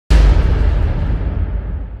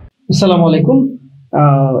আসসালামু আলাইকুম।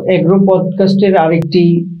 এগ্রো পডকাস্টের আরেকটি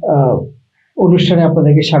অনুষ্ঠানে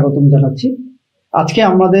আপনাদেরকে স্বাগতম জানাচ্ছি। আজকে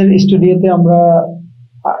আমাদের স্টুডিওতে আমরা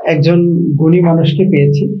একজন গুণী মানুষকে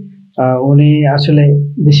পেয়েছি। উনি আসলে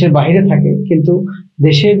দেশের বাইরে থাকে, কিন্তু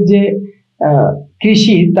দেশের যে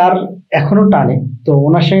কৃষি তার এখনো টানে। তো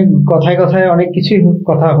ওনার সঙ্গে কথায় কথায় অনেক কিছুই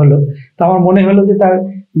কথা হলো। তো আমার মনে হলো যে তার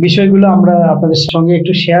বিষয়গুলো আমরা আপনাদের সঙ্গে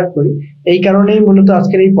একটু শেয়ার করি। এই কারণেই মূলত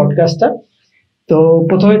আজকের এই পডকাস্টটা। তো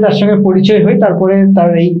প্রথমে তার সঙ্গে পরিচয় হই, তারপরে তার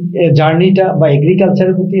এই জার্নিটা বা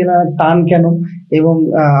এগ্রিকালচারের প্রতি টান কেন, এবং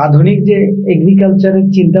আধুনিক যে এগ্রিকালচারের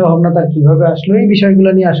চিন্তা ভাবনা তার কিভাবে আসলো, এই বিষয়গুলো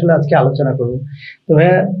নিয়ে আসলে আজকে আলোচনা করব। তো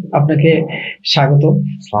ভাইয়া, আপনাকে স্বাগত।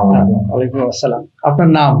 ওয়ালাইকুম আসসালাম। আপনার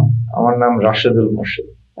নাম? আমার নাম রাশেদুল মোর্শেদ।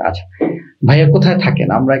 আচ্ছা ভাইয়া, কোথায় থাকেন?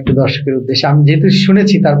 আমরা একটু দর্শকের উদ্দেশ্যে, আমি যেহেতু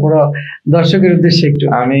শুনেছি তারপর দর্শকের উদ্দেশ্যে একটু।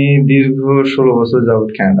 আমি দীর্ঘ 16 বছর যাবত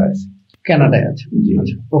কানাডায় আছি। কানাডায় আছে?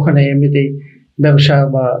 আচ্ছা, ওখানে এমনিতেই ব্যবসা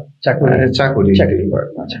বা চাকরি করেন?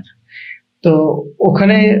 আচ্ছা, তো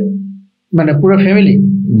ওখানে মানে পুরো ফ্যামিলি?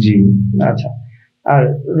 জি। আচ্ছা, আর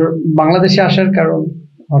বাংলাদেশে আসার কারণ?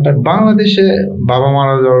 হঠাৎ বাংলাদেশে বাবা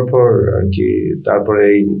মারা যাওয়ার পর আর কি, তারপরে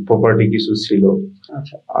এই প্রপার্টি কিছু ছিল।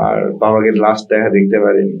 আচ্ছা, আর বাবাকে লাস্ট দেখতে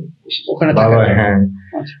পারিনি ওখানে। বাবা, হ্যাঁ,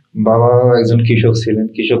 বাবা একজন কৃষক ছিলেন,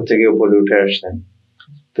 কৃষক থেকে উপরে উঠে আসছেন।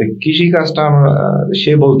 তো কৃষি কাজটা আমরা,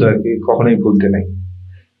 সে বলতো আর কি, কখনোই ভুলতে নাই,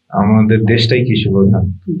 আমাদের দেশটাই কৃষি প্রধান।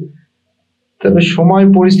 তবে সময়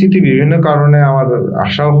পরিস্থিতি বিভিন্ন কারণে আমার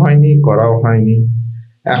আশাও হয়নি, করাও হয়নি।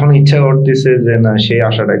 এখন ইচ্ছা করতেছে যে না, সেই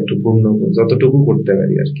আশাটা একটু পূর্ণ যতটুকু করতে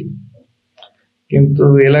পারি আর কি। কিন্তু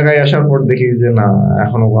এলাকায় আসার পর দেখি যে না,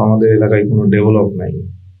 এখনো আমাদের এলাকায় কোনো ডেভেলপ নাই।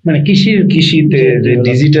 মানে কৃষিতে যে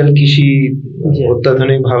ডিজিটাল কৃষি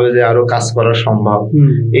অত্যাধুনিক ভাবে যে আরো কাজ করা সম্ভব,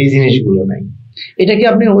 এই জিনিসগুলো নাই। এটা কি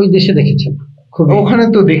আপনি ওই দেশে দেখেছেন? ওখানে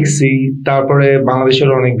তো দেখছি, তারপরে বাংলাদেশের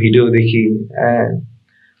অনেক ভিডিও দেখি, হ্যাঁ,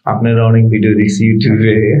 আপনারা অনেক ভিডিও দেখছি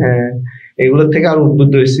ইউটিউবে, হ্যাঁ, এগুলোর থেকে আরো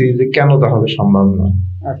উদ্বুদ্ধ হয়েছি যে কেন তাহলে সম্ভব নয়।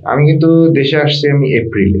 আমি কিন্তু দেশে আসছি আমি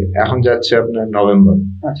এপ্রিলে, এখন যাচ্ছে আপনার নভেম্বর।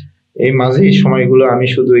 এই মাঝে সময়গুলো আমি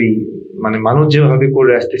শুধুই মানে মানুষ যেভাবে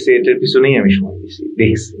করে আসতেছে এটার পিছনেই আমি সময় দিচ্ছি,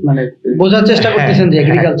 দেখছি, মানে বোঝার চেষ্টা করতেছেন যে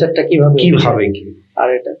এগ্রিকালচারটা কিভাবে কি।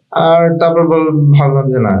 আর তারপর ভাবলাম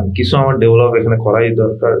যে না, কিছু আমার ডেভেলপ এখানে করাই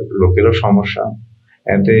দরকার। লোকেরও সমস্যা,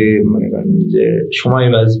 এতে মনে করেন যে সময়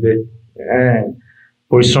বাঁচবে, হ্যাঁ,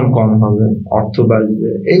 পরিশ্রম কম হবে, অর্থ বাঁচবে,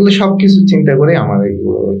 এগুলো সবকিছু চিন্তা করে আমার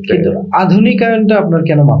এগুলো। আধুনিকায়নটা আপনার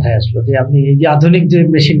কেন মাথায় আসলো যে আপনি এই যে আধুনিক যে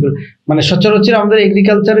মেশিনগুলো, মানে সচরাচর আমাদের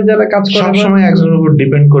এগ্রিকালচারে যারা কাজ করে সবসময় একজনের উপর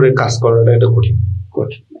ডিপেন্ড করে কাজ করাটা এটা কঠিন।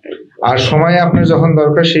 আর সময় আপনার যখন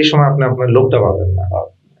দরকার সেই সময় আপনি আপনার লোকটা পাবেন না।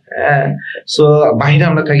 হ্যাঁ, সো বাইরে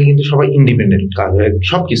আমরা থাকি কিন্তু সবাই ইন্ডিপেন্ডেন্ট, কাজ হয়,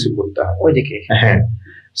 সবকিছু করতে হয় ওইদিকে। হ্যাঁ,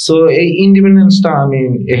 সো এই ইন্ডিপেন্ডেন্সটা আমি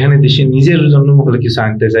এখানে দেশে নিজের জন্য হলে কিছু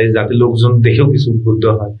আনতে চাই, যাতে লোকজন দেখেও কিছু উদ্বুদ্ধ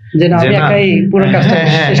হয় যে না, পুরো কাজটা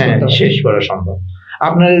শেষ করা সম্ভব।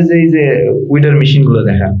 আপনার এই যে উইডার মেশিন গুলো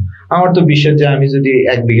দেখান, আমার তো বিশ্বাস যে আমি যদি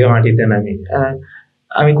 1 বিঘা মাটিতে নামি,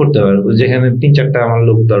 আমি করতে পারবো, যেখানে 3-4টা আমার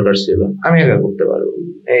লোক দরকার ছিল আমি একা করতে পারবো।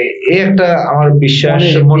 এই একটা আমার বিশ্বাস,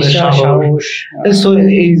 মনে সাহস।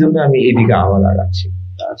 এই জন্য আমি এইদিকে আবার আগাচ্ছি।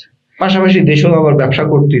 পাশাপাশি দেশেও আবার ব্যবসা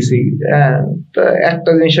করতেছি।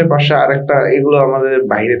 একটা জিনিসের পাশে আর একটা, এগুলো আমাদের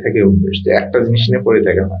বাইরে থেকে অভ্যেস যে একটা জিনিস নিয়ে পড়ে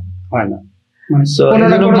থাকে হয় না।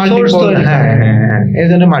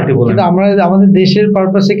 আমাদের দেশের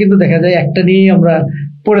পারপাসে কিন্তু দেখা যায় একটা নিয়েই আমরা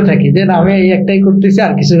পড়ে থাকি, যে না আমি এই একটাই করতেছি,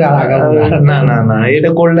 আর কিছু না না না, এটা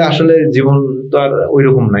করলে আসলে জীবন তো আর ওই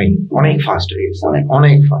রকম নাই, অনেক ফাস্ট হয়ে গেছে,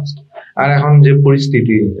 অনেক ফাস্ট। আর এখন যে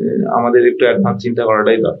পরিস্থিতি, আমাদের একটু অ্যাডভান্স চিন্তা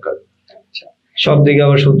করাটাই দরকার। সব দিকে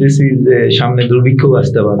আবার শুনতেছি যে সামনে দুর্ভিক্ষ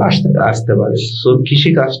আসতে পারে।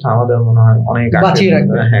 কৃষি কাজটা আমাদের মনে হয় অনেক বাঁচিয়ে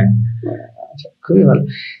রাখবে। হ্যাঁ, খুবই ভালো।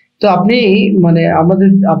 তো আপনি মানে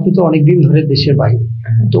আপনি তো অনেকদিন ধরে দেশের বাইরে,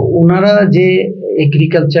 তো ওনারা যে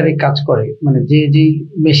এগ্রিকালচারে কাজ করে, মানে যে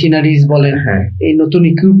মেশিনারিজ বলেন, এই নতুন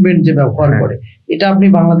ইকুইপমেন্ট যে ব্যবহার করে, এটা আপনি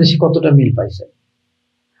বাংলাদেশে কতটা মিল পাইছেন?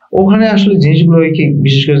 ওখানে আসলে জিনিসগুলো কি,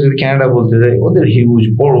 বিশেষ করে যদি কানাডা বলতে যাই, ওদের হিউজ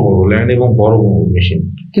বড় বড় ল্যান্ড এবং বড় বড় মেশিন,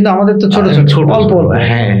 কিন্তু আমাদের তো ছোট ছোট অল্প।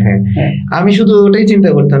 হ্যাঁ হ্যাঁ, আমি শুধু ওটাই চিন্তা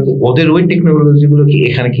করতাম যে ওদের ওই টেকনোলজি গুলো কি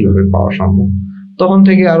এখানে কিভাবে পাওয়া সম্ভব। তখন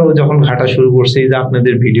থেকে আরো যখন ঘাটা শুরু করছে, যে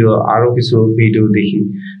আপনাদের ভিডিও, আরো কিছু ভিডিও দেখি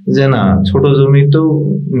যে না, ছোট জমিতেও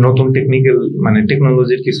নতুন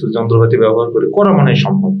টেকনোলজির কিছু যন্ত্রপাতি ব্যবহার করে করা মনে হয়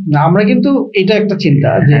সম্ভব। আমরা কিন্তু এটা একটা চিন্তা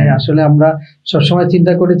যে আসলে আমরা সবসময়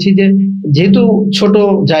চিন্তা করেছি যে যেহেতু ছোট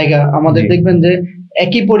জায়গা আমাদের, দেখবেন যে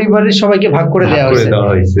একই পরিবারের সবাইকে ভাগ করে দেওয়া হয়েছে,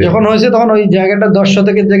 যখন হয়েছে তখন ওই জায়গাটা 10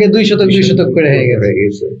 শতকের জায়গায় 2 শতক 2 শতক করে হয়ে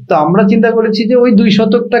গেছে। তো আমরা চিন্তা করেছি যে ওই 2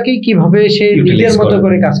 শতকটাকেই কিভাবে সে নিজের মতো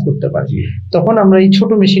করে কাজ করতে পারে। তখন আমরা এই ছোট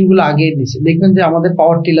মেশিন গুলো আগে নিয়েছি। দেখবেন যে আমাদের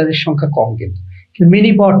পাওয়ার টিলারের সংখ্যা কম,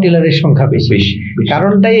 মিনি পাওয়ার টিলারের সংখ্যা বেশি।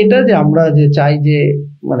 কারণটাই এটা যে আমরা যে চাই যে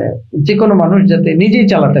মানে যে কোনো মানুষ যাতে নিজেই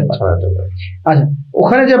চালাতে পারে। আচ্ছা,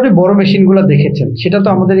 ওখানে যে আপনি বড় মেশিন গুলো দেখেছেন সেটা তো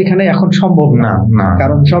আমাদের এখানে এখন সম্ভব না,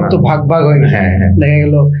 কারণ সব তো ভাগ ভাগ হয়ে দেখা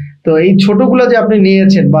গেল। তো এই ছোটগুলো যে আপনি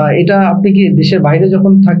নিয়েছেন, বা এটা আপনি কি দেশের বাইরে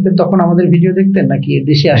যখন থাকতেন তখন আমাদের ভিডিও দেখতেন নাকি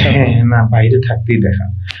দেশে আসা? না, বাইরে থাকতেই দেখা।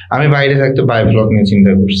 আমি বাইরে থাকতে বায়োফ্লক নিয়ে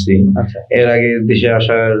চিন্তা করছি। এর আগে দেশে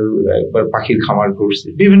আসার একবার পাখির খামার করছি,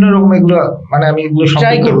 বিভিন্ন রকম এগুলো মানে আমি এগুলো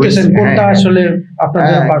ট্রাই করতেছেন কোনটা আসলে আপনার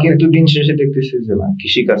জন্য পারফেক্ট। কিন্তু দিন শেষে দেখতেছি যে না,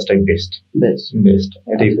 কৃষি কাজটাই বেস্ট,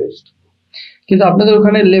 এটাই বেস্ট। কিন্তু আপনাদের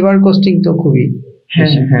ওখানে লেবার কস্টিং তো খুবই,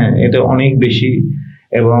 হ্যাঁ এটা অনেক বেশি।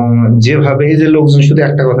 এবং যেভাবে এই যে লোকজন শুধু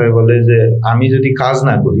একটা কথাই বলে যে আমি যদি কাজ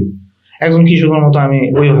না করি একজন কৃষকের মতো আমি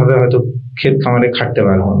ওইভাবে হয়তো ক্ষেত খামারে খাটতে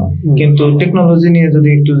পারবো না, কিন্তু টেকনোলজি নিয়ে যদি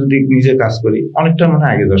একটু যদি নিজে কাজ করি অনেকটা মানে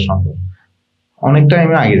আগে যাওয়া সম্ভব, অনেকটা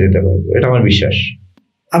আমি আগে যেতে পারবো, এটা আমার বিশ্বাস।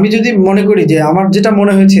 আমি যদি মনে করি যে আমার যেটা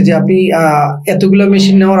মনে হয়েছে যে আপনি এতগুলো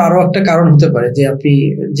মেশিন নেওয়ার আরো একটা কারণ হতে পারে যে আপনি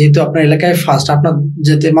যেহেতু আপনার এলাকায় ফার্স্ট, আপনার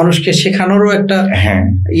যাতে মানুষকে শেখানোরও একটা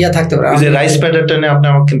ইয়া থাকতে পারে। যে রাইস প্যাটারটা নিয়ে আপনি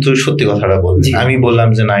আমাকে কিন্তু সত্যি কথাটা বলছেন, আমি বললাম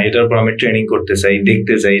যে না এটার উপর আমি ট্রেনিং করতে চাই,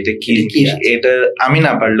 দেখতে চাই এটা কি, এটা আমি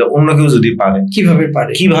না পারলে অন্য কেউ যদি পারে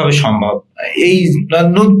কিভাবে সম্ভব, এই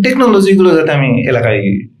টেকনোলজি গুলো যাতে আমি এলাকায়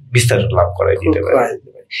বিস্তার লাভ করাই দিতে পারি।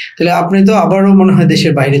 তাহলে আপনি তো আবারও মনে হয়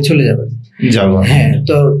দেশের বাইরে চলে যাবেন। হ্যাঁ,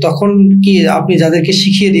 তো তখন কি আপনি যাদেরকে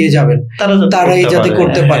শিখিয়ে দিয়ে যাবেন তারাই যাতে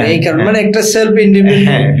করতে পারে, এই কারণে মানে একটা সেলফ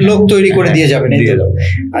ইন্ডিপেন্ডেন্ট লোক তৈরি করে দিয়ে যাবেন।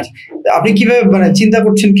 আচ্ছা, আপনি কিভাবে মানে চিন্তা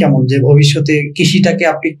করছেন কেমন যে ভবিষ্যতে কৃষিটাকে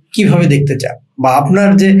আপনি কিভাবে দেখতে চান, বা আপনার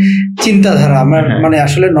যে চিন্তাধারা? আমার মানে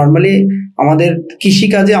আসলে নর্মালি আমাদের কৃষি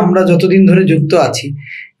কাজে আমরা যতদিন ধরে যুক্ত আছি,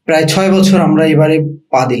 প্রায় 6 বছর আমরা এবারে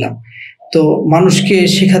পা দিলাম, তো মানুষকে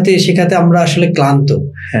শেখাতে শেখাতে আমরা আসলে ক্লান্ত।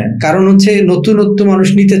 কারণ হচ্ছে নতুনত্ব মানুষ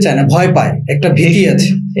নিতে চায় না, ভয় পায়, একটা ভীতি আছে।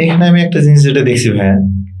 এখানে আমি একটা জিনিস যেটা দেখছি ভাইয়া,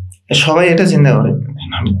 সবাই এটা চিন্তা করে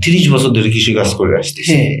আমি 30 বছর ধরে কৃষি কাজ করে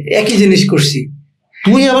আসতেছি, একই জিনিস করছি,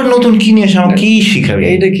 তুই আবার নতুন কি নিয়ে আমার কি শিখাবে,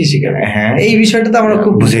 এইটা কি শিখাবে? এই বিষয়টা তো আমরা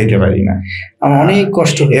খুব বুঝাইতে পারি না, আমার অনেক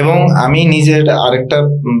কষ্ট। এবং আমি নিজের আরেকটা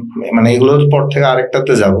মানে এগুলোর পর থেকে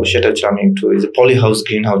আরেকটাতে যাব, সেটা হচ্ছে আমি একটু এই যে পলি হাউস,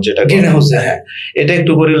 গ্রিন হাউস, যেটা এটা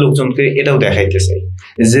একটু করে লোকজনকে এটাও দেখাইতে চাই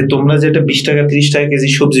যে তোমরা যেটা 20 টাকা 30 টাকা কেজি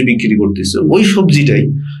সবজি বিক্রি করতেছো, ওই সবজিটাই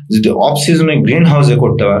যদি অফ সিজনে গ্রিন হাউসে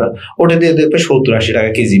করতে পারো, ওটা দিয়ে দেখবে 70-80 টাকা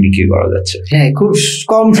কেজি বিক্রি করা যাচ্ছে। খুব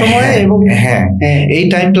কম সময়ে। এবং এই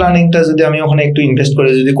টাইম প্ল্যানিংটা যদি আমি ওখানে একটু ইনভেস্ট করে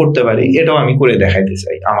যদি করতে পারি, এটাও আমি করে দেখাইতে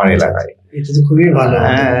চাই আমার এলাকায়। এটা তো খুবই ভালো।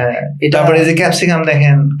 তারপরে যে ক্যাপসিকাম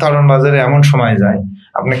দেখেন, কারণ বাজারে এমন সময় যায়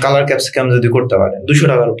আপনি কালার ক্যাপসিকাম যদি করতে পারেন 200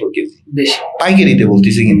 টাকার উপর কেজি, বেশি পাইকারিতে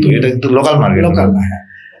বলতেছি, কিন্তু এটা কিন্তু লোকাল মার্কেট।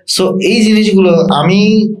 সো এই জিনিসগুলো আমি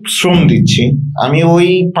শ্রম দিচ্ছি, আমি ওই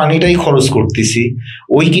পানিটাই খরচ করতেছি,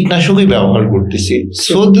 ওই কীটনাশকই ব্যবহার করতেছি,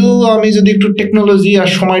 শুধু আমি যদি একটু টেকনোলজি আর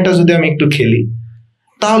সময়টা যদি আমি একটু খেলি,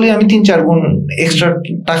 তাহলে আমি 3-4 গুণ এক্সট্রা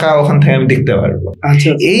টাকা ওখান থেকে আমি দেখতে পারবো।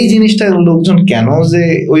 এই জিনিসটা লোকজন কেন যে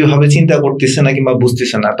ওইভাবে চিন্তা করতেছে না কিংবা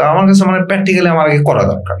বুঝতেছে না, তা আমার কাছে মানে প্র্যাকটিক্যালি আমার আগে করা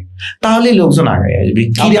দরকার, তাহলেই লোকজন আগে আসবে।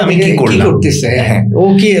 কি আমি কি করতেছে, ও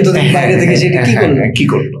কি এতদিন বাইরে থেকে সেটা কি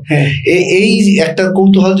করলো, এই একটা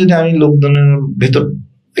কৌতূহল যদি আমি লোকজনের ভেতর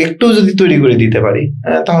একটু যদি তৈরি করে দিতে পারি,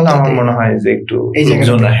 তাহলে আমার মনে হয় যে একটু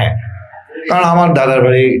লোকজন, কারণ আমার দাদার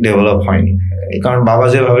বাড়ি ডেভেলপ হয়নি, কারণ বাবা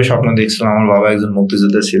যেভাবে স্বপ্ন দেখছিল, আমার বাবা একজন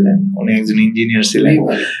মুক্তিযোদ্ধা ছিলেন, উনি একজন ইঞ্জিনিয়ার ছিলেন,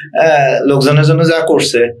 লোকজনের জন্য যা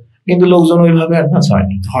করছে, কিন্তু লোকজন ওইভাবে অ্যাডভান্স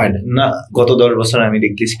হয়নি না। গত 10 বছর আমি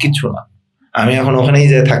দেখতেছি কিছু না, আমি এখন ওখানেই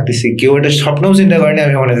যে থাকতেছি, কেউ এটা স্বপ্নও চিন্তা করেনি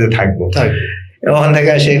আমি ওখানে যে থাকবো, ওখান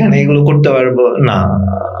থেকে এসে এখানে এগুলো করতে পারবো না।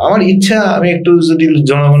 আমার ইচ্ছা আমি একটু যদি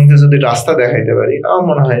জনগণকে যদি রাস্তা দেখাইতে পারি, আমার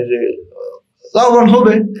মনে হয় যে লাভবান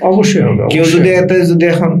হবে, অবশ্যই হবে। কেউ যদি এতে যদি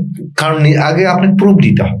এখন, কারণ আগে আপনাকে প্রুফ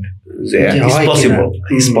দিতে হবে যে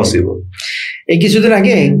ইটস পসিবল। এই কিছুদিন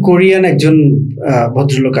আগে কোরিয়ান একজন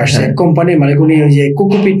ভদ্রলোক আসছে, কোম্পানির মালিক, উনি ওই যে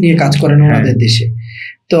কোকোপিট নিয়ে কাজ করেন ওনাদের দেশে।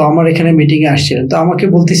 তো আমার এখানে মিটিং এ আসছিলেন, তো আমাকে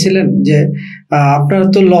বলতেছিলেন যে আপনারা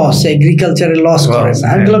তো লস, এগ্রিকালচারে লস করেন।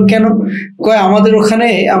 আমি বললাম কেন? কয় আমাদের ওখানে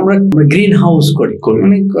আমরা গ্রিন হাউস করি।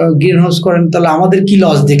 মানে গ্রিন হাউস করেন, তাহলে আমাদের কি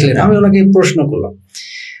লস দেখলেন? আমি ওনাকে প্রশ্ন করলাম,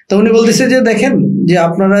 তো উনি বলতেছে যে দেখেন যে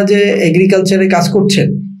আপনারা যে এগ্রিকালচারে কাজ করছেন,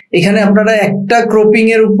 এখানে আপনারা একটা ক্রপিং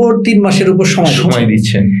এর উপর 3 মাসের উপর সময়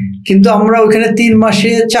দিচ্ছেন, কিন্তু আমরা ওইখানে 3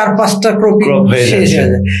 মাসে 4-5টা ক্রপিং শেষ হয়ে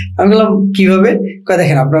যায়। আমি বললাম কিভাবে? কয়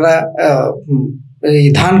দেখেন আপনারা এই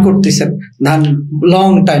ধান করতেছেন, ধান লং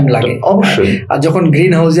টাইম লাগে অবশ্যই, আর যখন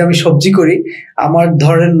গ্রিন হাউসে আমি সবজি করি, আমার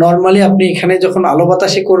ধরেন নর্মালি আপনি এখানে যখন আলো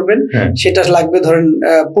বাতাসে করবেন সেটা লাগবে ধরেন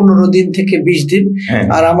 15 দিন থেকে 20 দিন,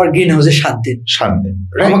 আর আমার গ্রিন হাউসে 7 দিন।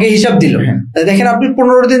 আমাকে হিসাব দিল, দেখেন আপনি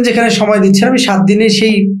 15 দিন যেখানে সময় দিচ্ছেন, আমি 7 দিনে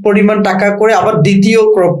সেই পরিমাণ টাকা করে আবার দ্বিতীয়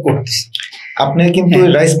ক্রপ করতেছি। আপনি কিন্তু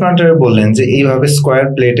রাইস প্লান্টারে বললেন যে এইভাবে স্কোয়ার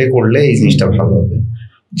প্লেটে করলে এই জিনিসটা ভালো হবে।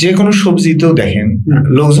 যে কোনো সবজিতেও দেখেন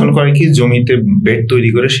লোকজন করে কি জমিতে বেড তৈরি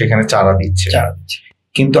করে সেখানে চারা দিচ্ছে,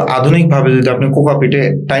 কিন্তু আধুনিক ভাবে যদি আপনি কোকোপিটে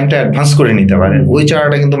টাইমটা অ্যাডভান্স করে নিতে পারেন, ওই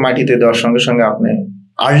চারাটা কিন্তু মাটিতে দেওয়ার সঙ্গে সঙ্গে আপনি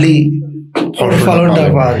আর্লি ফলনটা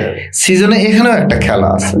পাওয়া যাবে। সিজনে এখানেও একটা খেলা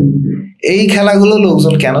আছে, এই খেলাগুলো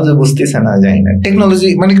লোকজন কেন যে বুঝতেছে না জানি না। টেকনোলজি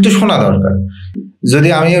মানে একটু শোনা দরকার। যদি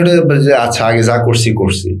আমি ওটা আচ্ছা আগে যা করছি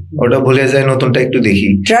ওটা ভুলে যাই, নতুনটা একটু দেখি,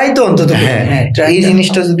 ট্রাই তো অন্তত। হ্যাঁ, এই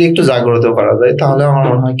জিনিসটা যদি একটু জাগ্রত করা যায় তাহলে আমার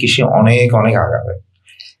মনে হয় কৃষি অনেক অনেক আগাবে।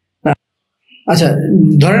 আচ্ছা,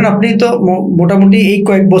 ধরেন আপনি তো মোটামুটি এই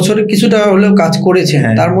কয়েক বছরে কিছুটা হলেও কাজ করেছেন,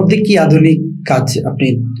 তার মধ্যে কি আধুনিক কাজ আপনি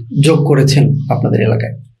যোগ করেছেন আপনাদের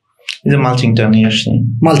এলাকায়? যে মালচিংটা নিয়ে আসছি।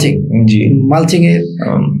 মালচিং? জি। মালচিং এর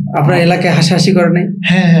আপনার এলাকায় হাসাহাসি করে নাই?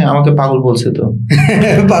 হ্যাঁ, আমাকে পাগল বলছে তো।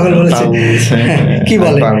 পাগল বলেছে? কি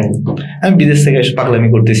বলে? আমি বিদেশ থেকে এসে পাগলামি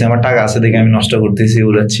করতেছি, আমার টাকা আছে দেখে আমি নষ্ট করতেছি,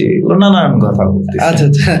 উড়াচ্ছি, নানান কথা বলতেছি। আচ্ছা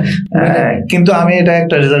আচ্ছা। কিন্তু আমি এটা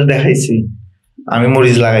একটা রেজাল্ট দেখাইছি। আমি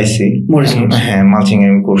মরিচ লাগাইছি, হ্যাঁ মালচিং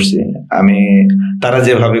আমি করছি। আমি তারা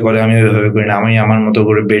যেভাবে করে আমি ওইভাবে করি না, আমি আমার মতো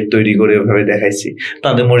করে বেড তৈরি করে ওইভাবে দেখাইছি।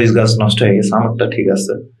 তাদের মরিচ গাছ নষ্ট হয়ে গেছে, আমারটা ঠিক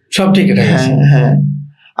আছে, সব ঠিক আছে। হ্যাঁ,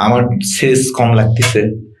 আমার সেচ কম লাগতেছে।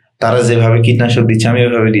 তারা যেভাবে কীটনাশক দিচ্ছে আমি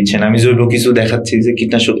ওইভাবে দিচ্ছি না, আমি জৈব কিছু দেখাচ্ছি যে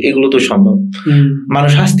কীটনাশক, এগুলো তো সম্ভব।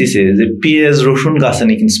 মানুষ হাসতেছে যে পেঁয়াজ রসুন গাছে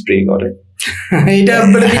নাকি স্প্রে করে, এটা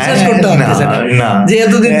বিশ্বাস করতে পারতেছে না যে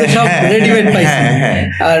এতদিন তো সব রেডিমেড পাইছি,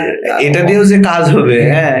 আর এটা দিয়েও যে কাজ হবে,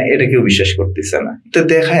 হ্যাঁ এটা কেউ বিশ্বাস করতেছে না। তো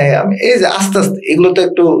দেখায় আমি এই যে আস্তে আস্তে এগুলো তো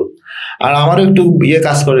একটু, আর আমারও একটু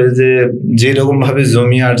কাজ করে যে যেরকম ভাবে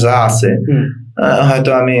জমি আর যা আছে হয়তো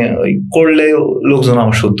আমি ওই করলে লোকজন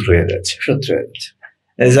আমার শত্রু হয়ে যাচ্ছে।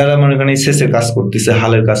 যারা মনে করেন সেচের কাজ করতেছে,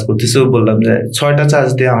 হালের কাজ করতেছে, বললাম যে 6টা চাষ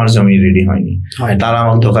দিয়ে আমার জমি রেডি হয়নি, তারা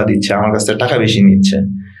আমাকে ধোকা দিচ্ছে, আমার কাছ থেকে টাকা বেশি নিচ্ছে।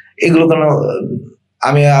 এগুলো কেন?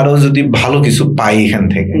 আমি আরো যদি ভালো কিছু পাই এখান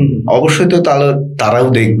থেকে, অবশ্যই তো তারাও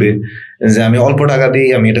দেখবে যে আমি অল্প টাকা দিয়ে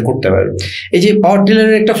আমি এটা করতে পারবো। এই যে পাওয়ার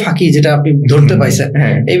টিলারের একটা ফাঁকি যেটা আপনি ধরতে পাইছেন,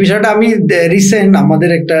 এই বিষয়টা আমি রিসেন্ট আমাদের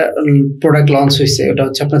একটা প্রোডাক্ট লঞ্চ হয়েছে, ওটা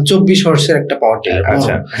হচ্ছে আপনার 24 হর্সের একটা পাওয়ার টিলার।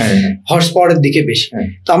 আচ্ছা, হর্স পাওয়ারের দিকে বেশি।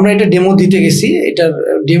 তো আমরা এটা ডেমো দিতে গেছি, এটার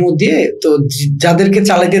ডেমো দিয়ে তো যাদেরকে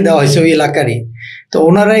চালাইতে দেওয়া হয়েছে ওই এলাকারই, তো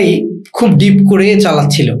ওনারাই খুব ডিপ করে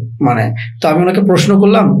চালাচ্ছিল। মানে তো আমি ওনাকে প্রশ্ন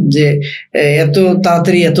করলাম যে এত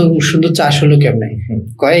তাড়াতাড়ি এত সুন্দর চাষ হলো কেমনে?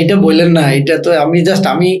 কয় এটা বললেন না, এটা তো আমি জাস্ট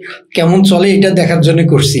আমি কেমন চলে এটা দেখার জন্য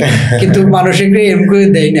করছি, কিন্তু মানুষকে এম করে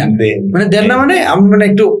দেয় না, মানে দেন না, মানে আমি মানে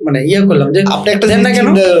একটু মানে ইয়ে করলাম যে আপনি একটা দেন না কেন?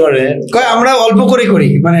 কয় আমরা অল্প করে করি,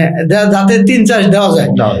 মানে যাতে 3 চাষ দেওয়া যায়,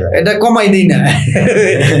 এটা কমাই দিই না,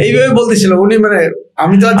 এইভাবে বলতেছিল উনি। মানে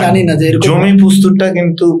আমি তো আর জানি না যে জমি প্রস্তুতটা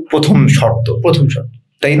কিন্তু প্রথম শর্ত,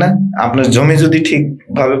 তাই না? আপনার জমি যদি ঠিক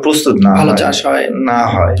ভাবে প্রস্তুত না ভালো চাষ হয়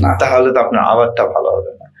তাহলে তো আপনার আবাদটা ভালো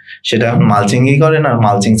হবে না। সেটা এখন মালচিংই করেন আর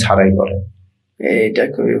মালচিং ছাড়াই করেন, এইটা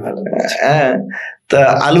খুবই ভালো। হ্যাঁ, তা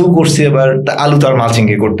আলু করছি এবার, আলু তো আর মালচিং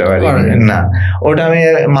করতে পারি না, ওটা আমি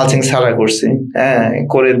মালচিং ছাড়া করছি। হ্যাঁ,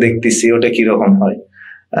 করে দেখতেছি ওটা কিরকম হয়।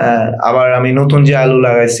 আবার আমি নতুন যে আলু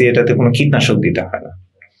লাগাইছি এটাতে কোনো কীটনাশক দিতে হয় না,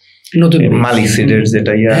 নতুন মালিক সিডের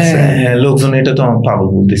যেটা আছে। লোকজন এটা তো আমার পাগল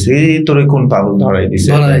বলতেছে, এই তোরে কোন পাগল ধরাই দিছে,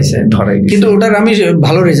 কিন্তু ওটার আমি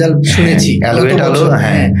ভালো রেজাল্ট শুনেছি।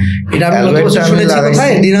 হ্যাঁ, এটা আমি গত বছর শুনেছি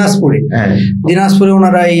কোথায়, দিনাজপুরে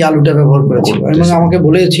ওনারা এই আলুটা ব্যবহার করেছিল এবং আমাকে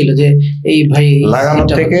বলেছিল যে এই ভাই লাগানো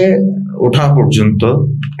থেকে ওঠা পর্যন্ত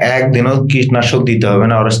একদিনও কীটনাশক দিতে হবে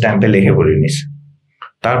না, ওরা স্ট্যাম্পে লিখে বলে নিছে।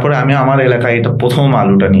 তারপরে আমি আমার এলাকায় এটা প্রথম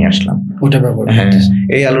আলুটা নিয়ে আসলাম, ওটা ব্যবহার। হ্যাঁ,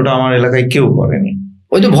 এই আলুটা আমার এলাকায় কেউ করেনি।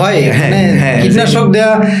 ওই তো ভয়, কীটনাশক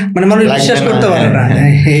দেওয়া মানে মানুষ বিশ্বাস করতে পারে না।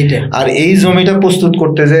 আর এই জমিটা প্রস্তুত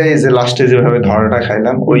করতে যায় যে লাস্টে যেভাবে ধরাটা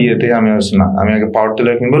খাইলাম, ওই ইয়েতে আমি না, আমি আগে পাওয়ার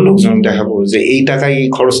টিলার কিনবো, লোকজন দেখাবো যে এই টাকায়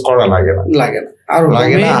খরচ করা লাগে না,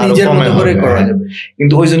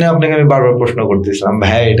 কিন্তু ওই জন্য আপনাকে আমি বারবার প্রশ্ন করতেছিলাম,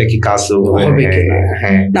 ভাই এটা কি কাজ হবে?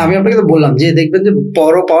 না, আমি আপনাকে তো বললাম যে দেখবেন যে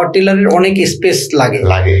বড় পাওয়ার টিলারের অনেক স্পেস লাগে,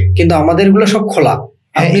 কিন্তু আমাদের গুলো সব খোলা,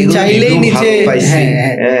 আপনি চাইলেই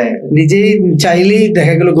নিজেই চাইলেই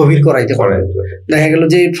দেখা গেল গভীর করাইতে পারেন। দেখা গেল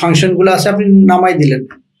যে ফাংশন গুলো আছে আপনি নামাই দিলেন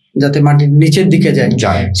যাতে মাটির নিচের দিকে যায়।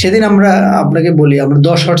 সেদিন আমরা আপনাকে বলি, আমরা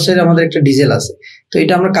 10 হর্সের আমাদের একটা ডিজেল আছে, তো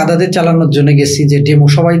এটা আমরা কাদাতে চালানোর জন্য গেছি, যে ডেমো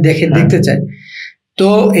সবাই দেখতে চায়। তো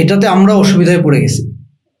এটাতে আমরা অসুবিধায় পড়ে গেছি,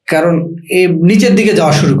 কারণ নিচের দিকে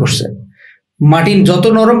যাওয়া শুরু করছে, মাটি যত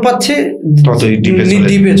নরম পাচ্ছে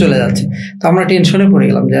ডিপে চলে যাচ্ছে। তো আমরা টেনশনে পড়ে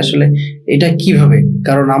গেলাম যে আসলে এটা কিভাবে,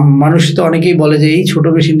 কারণ মানুষ তো অনেকেই বলে যে এই ছোট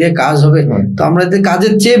মেশিন দিয়ে কাজ হবে, তো আমরা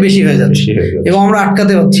কাজের চেয়ে বেশি হয়ে যাচ্ছে এবং আমরা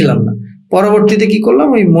আটকাতে পারছিলাম না। পরবর্তীতে কি করলাম,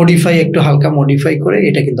 ওই একটু হালকা মডিফাই করে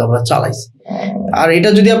এটা কিন্তু আমরা চালাইছি। আর এটা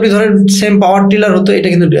যদি আপনি ধরেন সেম পাওয়ার টিলার হতো, এটা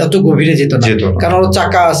কিন্তু এত গভীরে যেত না, কারণ ওর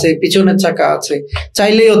চাকা আছে, পিছনের চাকা আছে,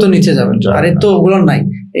 চাইলেই অত নিচে যাবেন। আর এর তো ওগুলো নাই,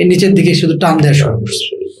 এই নিচের দিকে শুধু টান দেওয়া শুরু করছে।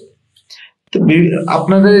 তো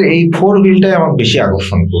আপনাদের এই 4 হুইলটাই আমার বেশি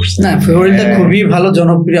আকর্ষণ করছে। না, 4 হুইলটা খুবই ভালো,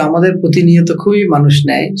 জনপ্রিয়, আমাদের প্রতিনিয়ত খুবই মানুষ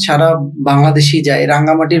নেয়, সারা বাংলাদেশই যায়,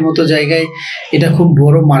 রাঙ্গামাটির মতো জায়গায় এটা খুব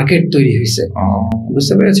বড় মার্কেট তৈরি হয়েছে,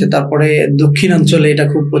 বুঝতে পেরেছে। তারপরে দক্ষিণাঞ্চলে এটা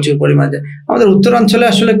খুব প্রচুর পরিমাণে, আমাদের উত্তরাঞ্চলে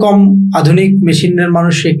আসলে কম আধুনিক মেশিনের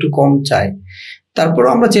মানুষ একটু কম চায়, তারপরে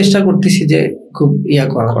আমরা চেষ্টা করতেছি যে খুব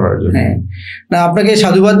করার জন্য। হ্যাঁ, না আপনাকে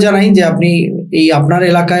সাধুবাদ জানাই যে আপনি এই আপনার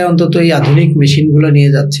এলাকায় অন্তত এই আধুনিক মেশিনগুলো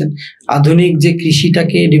নিয়ে যাচ্ছেন, আধুনিক যে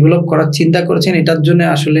কৃষিটাকে ডেভেলপ করার চিন্তা করেছেন, এটার জন্য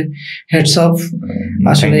আসলে হেডস অফ।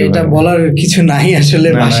 আসলে এটা বলার কিছু নাই, আসলে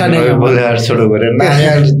ভাষা নেই বলে আর ছোট করে না, আমি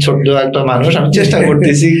আর ছোট একটা মানুষ, আমি চেষ্টা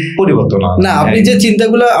করতেছি পরিবর্তন। না, আপনি যে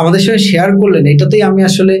চিন্তাগুলো আমাদের সাথে শেয়ার করলেন, এটাতেই আমি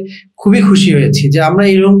আসলে খুবই খুশি হয়েছি যে আমরা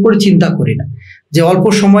এরকম করে চিন্তা করি না যে অল্প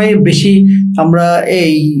সময়ে বেশি আমরা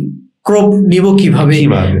এই ক্রপ নিব কিভাবে।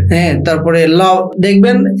 হ্যাঁ, তারপরে লাভ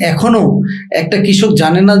দেখবেন এখনো একটা কৃষক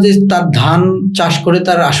জানে না যে তার ধান চাষ করে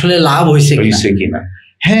তার আসলে লাভ হয়েছে কিনা।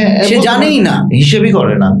 হ্যাঁ, সে জানেই না, হিসেবই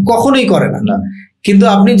করে না, কখনোই করে না। কিন্তু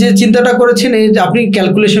আপনি যে চিন্তাটা করেছেন, এই যে আপনি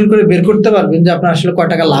ক্যালকুলেশন করে বের করতে পারবেন যে আপনার আসলে কয়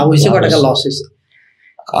টাকা লাভ হয়েছে, কয় টাকা লস হয়েছে।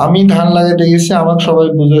 আমি ধান লাগাতে গেছি, আমাকে সবাই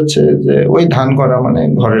বুঝাচ্ছে যে ওই ধান করা মানে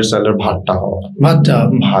ঘরের চালের ভাতটা হওয়া, ভাত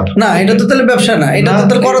না, এটা তো তাহলে ব্যবসা না, এটা তো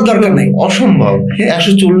তাহলে করার দরকার নেই, অসম্ভব।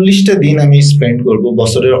 140টা দিন আমি স্পেন্ড করব,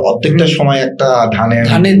 বছরের অর্ধেকটা সময় একটা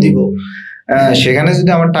ধানে দিব, সেখানে যদি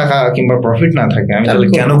আমার টাকা কিংবা প্রফিট না থাকে আমি তাহলে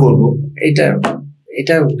কেন করব? এটা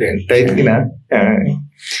তাই কিনা?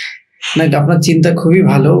 না, আপনার চিন্তা খুবই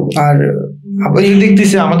ভালো। আর আপনি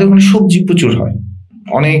দেখতেছি আমাদের ওখানে সবজি প্রচুর হয়,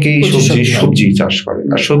 অনেকেই সবজি চাষ করে,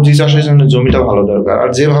 আর সবজি চাষের জন্য জমিটা ভালো দরকার। আর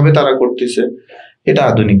যেভাবে তারা করতেছে এটা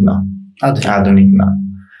আধুনিক না,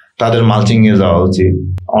 তাদের মালচিং এ যাওয়া উচিত,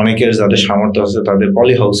 অনেকের যাদের সামর্থ্য আছে তাদের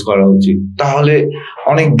পলি হাউস করা উচিত, তাহলে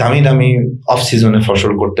অনেক দামি দামি অফ সিজনে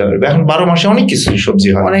ফসল করতে পারবে। এখন 12 মাসে অনেক কিছু সবজি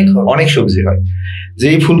হয়, অনেক সবজি হয়। যে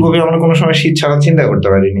এই ফুলকপি আমরা কোনো সময় শীত ছাড়া চিন্তা করতে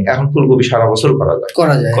পারিনি, এখন ফুলকপি সারা বছর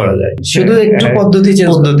করা যায়, শুধু একটু পদ্ধতি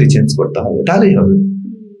চেঞ্জ করতে হবে, তাহলেই হবে।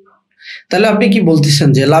 তাহলে আপনি কি বলতেছেন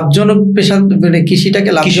যে লাভজনক পেশা, মানে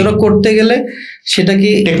কৃষিটাকে লাভজনক করতে গেলে সেটা কি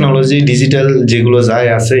টেকনোলজি, ডিজিটাল যেগুলো যায়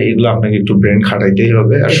আছে, এগুলো আপনাকে একটু ব্রেন খাটাইতেই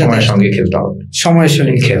হবে, আর সময়ের সঙ্গে খেলতে হবে, সময়ের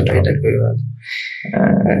সঙ্গে খেলতে হবে। এটা খুবই ভালো।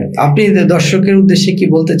 আপনি দর্শকের উদ্দেশ্যে কি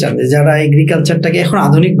বলতে চান যে যারা এগ্রিকালচারটাকে এখন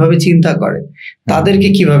আধুনিক ভাবে চিন্তা করে, তাদেরকে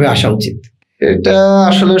কিভাবে আসা উচিত? এটা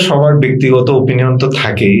আসলে সবার ব্যক্তিগত ওপিনিয়ন তো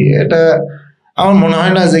থাকেই। এটা আমার মনে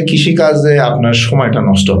হয় না যে কৃষি কাজে আপনার সময়টা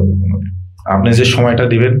নষ্ট হবে। আপনি যে সময়টা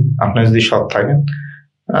দিবেন, আপনি যদি সৎ থাকেন,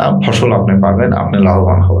 ফসল আপনি পাবেন, আপনি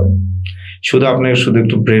লাভবান হবেন। আপনাকে শুধু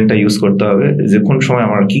একটু ব্রেনটা ইউজ করতে হবে যে কোন সময়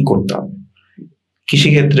আমার কি করতে হবে।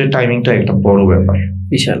 কৃষিক্ষেত্রে টাইমিংটা একটা বড় ব্যাপার,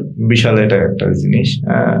 বিশাল এটা একটা জিনিস।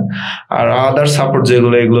 আর আদার সাপোর্ট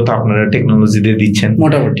যেগুলো, এগুলো তো আপনারা টেকনোলজি দিয়ে দিচ্ছেন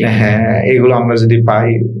মোটামুটি। হ্যাঁ, এগুলো আমরা যদি পাই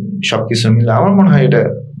সবকিছু মিলে, আমার মনে হয় এটা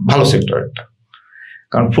ভালো সেক্টর একটা।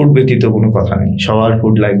 কারণ ফুড ব্যতীত কোনো কথা নেই, সবার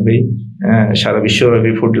ফুড লাগবেই, সারা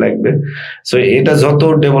বিশ্বব্যাপী ফুড লাগবে। সো এটা যত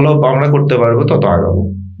ডেভেলপ আমরা করতে পারবো তত আগাবো,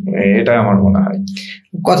 এটা আমার মনে হয়।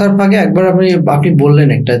 কথার ফাঁকে একবার আপনি বললেন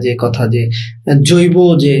একটা যে কথা, যে জৈব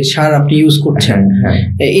যে সার আপনি ইউজ করছেন,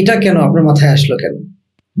 এটা কেন আপনার মাথায় আসলো? কেন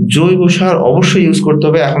জৈব সার অবশ্যই ইউজ করতে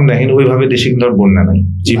হবে? এখন দেখেন ওইভাবে দেশে কিন্তু আর বন্যা নাই,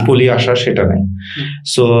 যে পলি আসা সেটা নাই।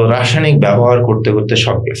 সো রাসায়নিক ব্যবহার করতে করতে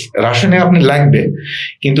সব গেছে। রাসায়নিক আপনি লাগবে,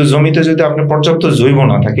 কিন্তু জমিতে যদি আপনার পর্যাপ্ত জৈব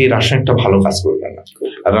না থাকে, এই রাসায়নিকটা ভালো কাজ করবে না।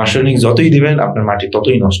 আর রাসায়নিক যতই দিবেন আপনার মাটি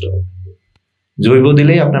ততই নষ্ট হবে। জৈব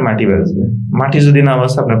দিলেই আপনার মাটি বাঁচবে, মাটি যদি না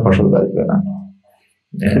বাঁচে আপনার ফসল বাঁচবে না।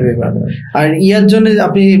 আর ইয়ার জন্য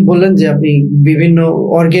আপনি বললেন যে আপনি বিভিন্ন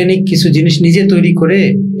অর্গানিক কিছু জিনিস নিজে তৈরি করে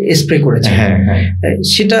স্প্রে করেছেন।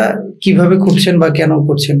 সেটা কিভাবে করছেন বা কেন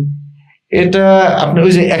করছেন? এটা আপনি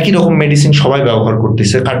ওই যে একই রকম মেডিসিন সবাই ব্যবহার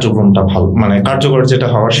করতেছে, কার্যক্রমটা ভালো, মানে কার্যকর যেটা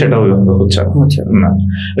হওয়ার সেটা ওইভাবে হচ্ছে না।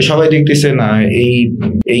 সবাই দেখতেছে না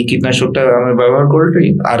এই কীটনাশকটা আমি ব্যবহার করলেই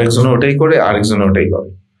আরেকজন ওটাই করে, আরেকজন ওটাই করে।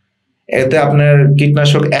 এতে আপনার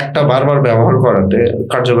কীটনাশক একটা বারবার ব্যবহার করাতে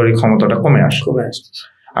কার্যকরী ক্ষমতাটা কমে আসছে।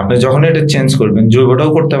 আপনি যখন এটা চেঞ্জ করবেন, জৈবটাও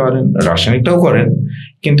করতে পারেন, রাসায়নিকটাও করেন,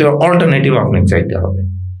 কিন্তু অল্টারনেটিভ আপনাকে চাইতে হবে।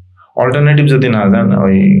 অল্টারনেটিভ যদি না যান,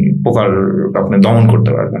 ওই পোকার আপনি দমন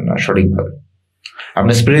করতে পারবেন না সঠিকভাবে।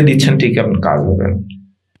 আপনি স্প্রে দিচ্ছেন ঠিক, আপনার কাজ হবে না।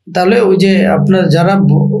 তাহলে ওই যে আপনার যারা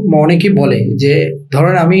অনেকে বলে যে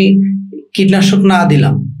ধরেন আমি কীটনাশক না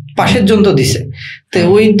দিলাম, পাশের জন তো দিছে, তো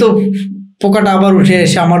ওই তো পোকাটা আবার উঠে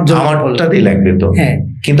এসে আমারটাতেই লাগবে তো। হ্যাঁ,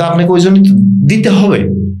 কিন্তু আপনাকে ওই জন্য দিতে হবে।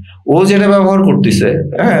 ও যেটা ব্যবহার করতেছে,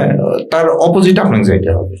 তার অপোজিট আপনাকে যাইতে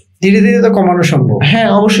হবে। ধীরে ধীরে তো কমানো সম্ভব। হ্যাঁ,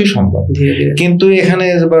 অবশ্যই সম্ভব, কিন্তু এখানে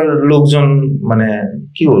এবার লোকজন মানে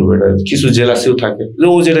কি বলবো, এটা কিছু জেলাসিও থাকে যে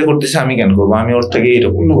ও যেটা করতেছে আমি কেন করবো, আমি ওর থেকে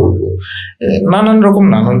এইরকম করবো,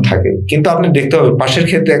 নানান থাকে। কিন্তু আপনি দেখতে হবে পাশের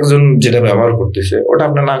ক্ষেত্রে একজন যেটা ব্যবহার করতেছে ওটা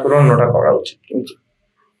আপনার না করে অন্যটা করা উচিত।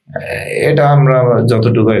 এটা আমরা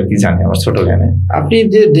যতটুকু আর কি জানি আমার ছোট জ্ঞানে। আপনি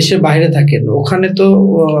যে দেশের বাইরে থাকেন ওখানে তো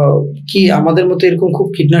কি আমাদের মতো এরকম খুব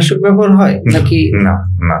কীটনাশক ব্যবহার হয় নাকি? না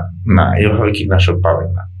না না, এভাবে কীটনাশক পাবেন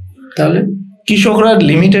না। তাহলে কৃষকরা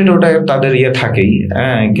লিমিটেড ওটা তাদের ইয়ে থাকেই,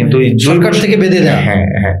 হ্যাঁ, কিন্তু সরকার থেকে বেঁধে দেয়। হ্যাঁ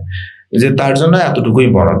হ্যাঁ, যে তার জন্য এতটুকুই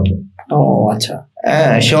বরাদ্দ। ও আচ্ছা,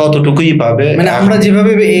 হ্যাঁ, সে অতটুকুই পাবে। মানে আমরা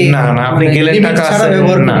যেভাবে না না, আপনি গেলেন টাকা আছে,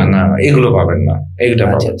 না না, এগুলো পাবেন না, এগুলো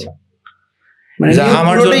পাবেন না। মানে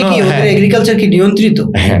আমার জন্য এগ্রিকালচার কি নিয়ন্ত্রিত?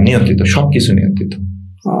 হ্যাঁ, নিয়ন্ত্রিত, সবকিছু নিয়ন্ত্রিত।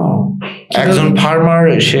 একজন ফার্মার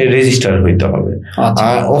সে রেজিস্টার হইতে হবে।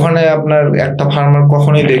 আর ওখানে আপনার একটা ফার্মার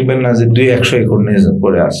কখনোই দেখবেন না যে 200 একর নিয়ে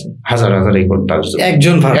করে আছে, হাজার একর তার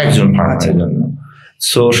একজন ফার্মারের জন্য।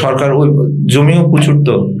 সো সরকার ওই জমিও প্রচুর,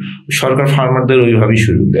 তো সরকার ফার্মারদের ওইভাবেই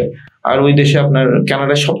সুযোগ দেয়। আর ওই দেশে আপনার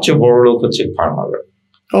কানাডায় সবচেয়ে বড় লোক হচ্ছে ফার্মাররা।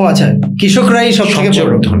 ও আচ্ছা, কৃষকরাই সবচেয়ে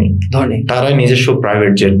বড় ধনী। তারাই নিজস্ব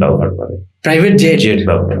প্রাইভেট জেট ব্যবহার করে,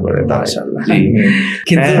 ব্যবহার করে।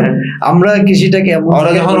 কিন্তু আমরা কৃষিটাকে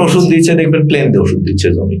ওরা যখন ওষুধ দিচ্ছে দেখবেন প্লেন দিয়ে ওষুধ দিচ্ছে,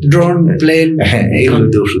 জমি ড্রোন প্লেন, হ্যাঁ,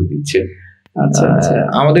 এইগুলোতে ওষুধ দিচ্ছে। আচ্ছা,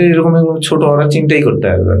 আমাদের এরকম ছোট ওরা চিন্তাই করতে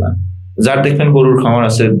পারবে না। যার দেখবেন গরুর খামার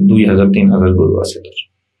আছে, 2000-3000 গরু আছে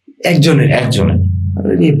একজনের।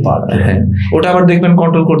 হ্যাঁ, ওটা আবার দেখবেন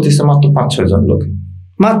কন্ট্রোল করতেছে মাত্র 5-6 জন লোক,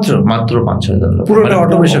 মাত্র 5-6 জন লোক। পুরোটা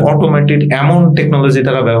অটোমেটিক এমন টেকনোলজি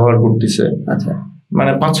তারা ব্যবহার করতেছে। আচ্ছা,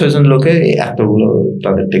 মানে 5-6 জন লোকে এতগুলো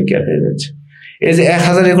তাদের টেক কেয়ার হয়ে যাচ্ছে। এই যে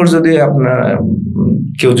 1000 একর যদি আপনার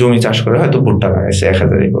কেউ জমি চাষ করে, হয়তো ভুট্টা লাগাইছে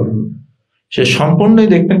 1000 একর, সে সম্পূর্ণই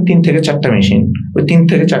দেখবেন 3 থেকে 4টা মেশিন, ওই 3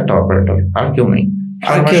 থেকে 4টা অপারেটর, আর কেউ নেই।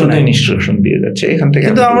 ইনস্ট্রাকশন দিয়ে যাচ্ছে এখান থেকে।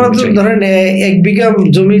 কিন্তু আমরা তো ধরেন 1 বিঘা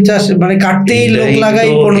জমি চাষ মানে কাটতেই লোক লাগাই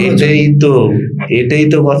 15। এটাই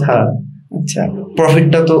তো কথা। আচ্ছা,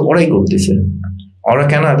 প্রফিটটা তো ওরাই করতেছে, ওরা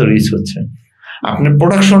কেন এত রিচ হচ্ছে? আপনার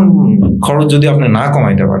প্রোডাকশন খরচ যদি আপনি না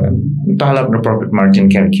কমাইতে পারেন, তাহলে আপনার প্রফিট মার্জিন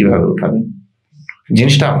কিভাবে উঠাবেন?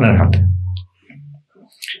 জিনিসটা আপনার হাতে।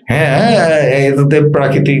 হ্যাঁ, এতে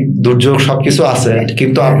প্রাকৃতিক দুর্যোগ সবকিছু আছে,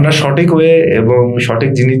 কিন্তু আপনার সঠিক ওয়ে এবং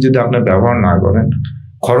সঠিক জিনিস যদি আপনি ব্যবহার না করেন,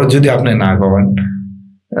 খরচ যদি আপনি না করেন,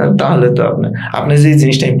 তাহলে তো আপনি যে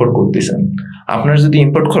জিনিসটা ইম্পোর্ট করতেছেন, আপনার যদি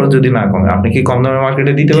ইম্পোর্ট খরচ যদি না কমে, আপনি কি কম দামে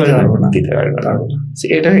মার্কেটে দিতে পারবেন? দিতে পারবেন না।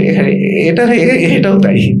 এটাও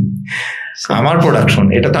তাই। আমার প্রোডাকশন,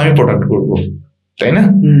 এটা তো আমি প্রোডাক্ট করবো, তাই না?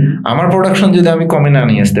 আমার প্রোডাকশন যদি আমি কমে না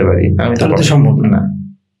নিয়ে আসতে পারি, আমি তো সম্ভব না।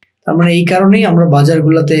 তার মানে এই কারণেই আমরা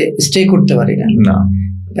বাজারগুলোতে স্টে করতে পারি না,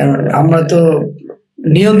 কারণ আমরা তো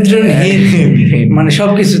নিয়ন্ত্রণহীন, মানে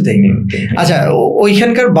সবকিছুতেই। আচ্ছা,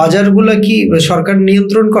 ওইখানকার বাজারগুলো কি সরকার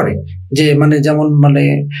নিয়ন্ত্রণ করে? যে মানে যেমন মানে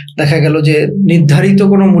দেখা গেল যে নির্ধারিত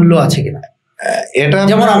কোনো মূল্য আছে কিনা? এটা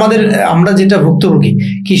যেমন আমরা যেটা ভুক্তভোগী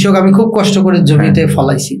কৃষক, আমি খুব কষ্ট করে জমিতে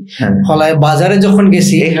ফলাইছি, ফলায় বাজারে যখন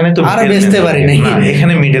গেছি এখানে তো আর বেচতে পারি না,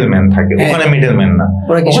 এখানে মিডল ম্যান থাকে, ওখানে মিডল ম্যান না।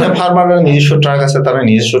 ওখানে ফার্মাররা নিজস্ব ট্রাক আছে, তারা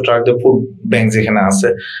নিজস্ব ট্রাক দিয়ে ফুড ব্যাংক যেখানে আছে,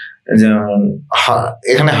 যেমন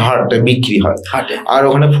এখানে হাটে বিক্রি হয়, আর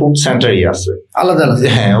ওখানে ফুড সেন্টারই আছে আলাদা আলাদা।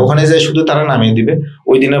 হ্যাঁ, ওখানে যায় শুধু তারা নামিয়ে দিবে,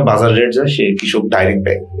 ওই দিনে বাজার রেট যায়, সে কৃষক ডাইরেক্ট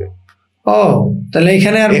ব্যাগ দিবে। ও, তাহলে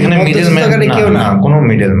এখানে মিডল ম্যান কেউ না, কোনো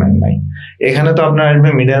মিডল ম্যান নাই এখানে। তো আপনার আসবে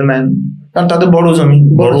মিডল ম্যান, কারণ তাদের বড় জমি,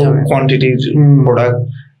 বড় কোয়ান্টিটির প্রোডাক্ট,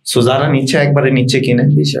 সো যারা নিচ্ছে একবারে নিচ্ছে কিনে,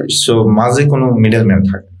 সো মাঝে কোনো মিডল ম্যান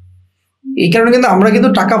থাকে। এই কারণে কিন্তু আমরা কিন্তু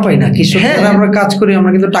টাকা পাই না, কৃষক আমরা কাজ করি,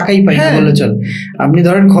 আমরা কিন্তু টাকাই পাই না বলে চলে। আপনি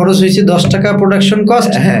ধরেন খরচ হয়েছে 10 টাকা প্রোডাকশন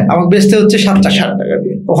কস্ট, আমাকে বেচতে হচ্ছে 7 টাকা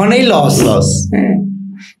দিয়ে, ওখানেই লস।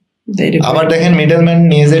 আবার দেখেন মিডল ম্যান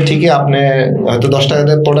নিয়ে যায় ঠিকই, আপনি হয়তো 10 টাকা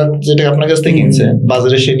দিয়ে প্রোডাক্ট যেটা আপনার কাছ থেকে কিনছে,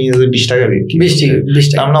 বাজারে সে নিয়ে যায় 20 টাকা দিয়ে, 20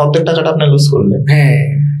 টাকা, আমরা অর্ধেক টাকাটা আপনি লুজ করলেন। হ্যাঁ,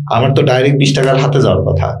 আমার তো ডাইরেক্ট 20 টাকার হাতে যাওয়ার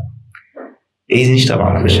কথা, এই জিনিসটা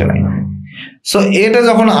বাংলাদেশে নাই। সো এটা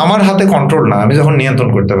যখন আমার হাতে কন্ট্রোল না, আমি যখন নিয়ন্ত্রণ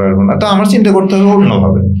করতে পারবো না, তো আমার চিন্তা করতে হবে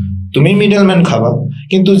অন্যভাবে। তুমি মিডল ম্যান খাবা,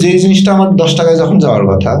 কিন্তু যে জিনিসটা আমার 10 টাকায় যখন যাওয়ার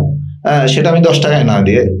কথা, সেটা আমি 10 টাকায় না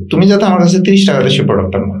দিয়ে তুমি যাতে আমার কাছে 30 টাকাতে সে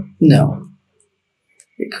প্রোডাক্টটা নাও।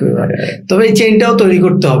 তবে এই চেইনটাও তৈরি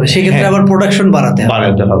করতে হবে, সেক্ষেত্রে আবার প্রোডাকশন বাড়াতে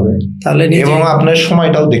হবে, তাহলে এবং আপনার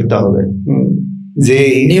সময়টাও দেখতে হবে যে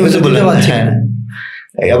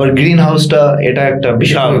আবার গ্রিন হাউসটা, এটা একটা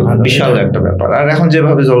বিশাল একটা ব্যাপার। আর এখন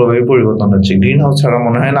যেভাবে জলবায়ু পরিবর্তন হচ্ছে, গ্রিন হাউস ছাড়া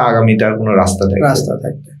মনে হয় না আগামীতে আর কোনো রাস্তা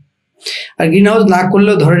থাকবে। আর গ্রিন হাউস না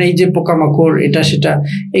করলেও ধরেন এই যে পোকামাকড় এটা সেটা,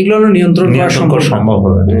 এগুলো নিয়ন্ত্রণ করা সম্ভব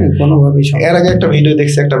হবে না কোনোভাবেই। এর আগে একটা ভিডিও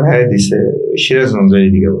দেখছি, একটা ভাই দিছে সিরাজগঞ্জের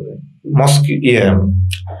এইদিকে বলে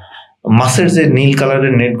মাছের যে নীল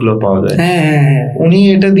কালারের নেট গুলো পাওয়া যায়, উনি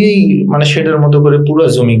এটা দিয়েই মানে সেটার মতো করে পুরো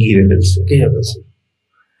জমি ঘিরে ফেলছে।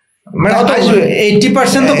 মানে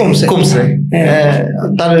 80% তো কমছে।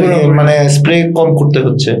 তার মানে স্প্রে কম করতে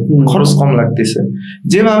হচ্ছে, খরচ কম লাগতেছে।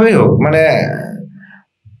 যেভাবে হোক মানে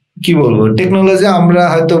কি বলবো, টেকনোলজি আমরা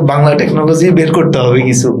হয়তো বাংলা টেকনোলজি বের করতে হবে,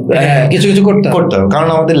 কিছু কিছু করতে হবে, কারণ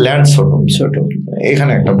আমাদের ল্যান্ড ছোট,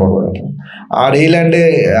 এখানে একটা বড় কথা। আর এই ল্যান্ডে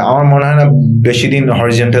আমার মনে হয় না বেশি দিন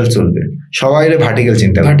হরিজন্টাল চলবে, সবাই ভার্টিক্যাল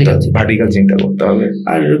চিন্তা করতে হবে।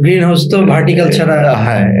 আর গ্রিন হাউস তো ভার্টিক্যাল ছাড়া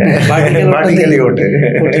ভার্টিক্যালি ওঠে।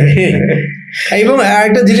 এবং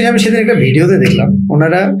আরেকটা জিনিস আমি সেদিন একটা ভিডিওতে দেখলাম,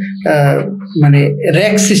 ওনারা মানে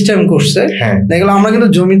র্যাক সিস্টেম করছে, দেখলাম আমরা কিন্তু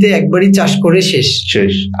জমিতে একবারই চাষ করে শেষ,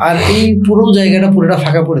 আর এই পুরো জায়গাটা পুরোটা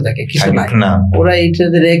ফাঁকা পড়ে থাকে, কিছু না। ওরা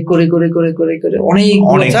এইটাতে র্যাক করে করে করে করে করে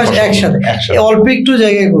অনেক চাষ একসাথে অল্প একটু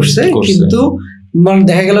জায়গায় করছে, কিন্তু মানে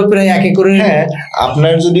দেখা গেল প্রায় 1 একরে।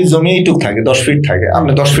 আপনার যদি জমি এইটুক থাকে 10 ফিট থাকে,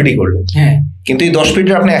 আপনি 10 ফিটই করলেন, কিন্তু এই 10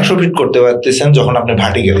 ফিটে আপনি 100 ফিট করতে পারতেছেন যখন আপনি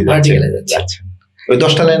ভার্টিক্যালি যাচ্ছেন। ওই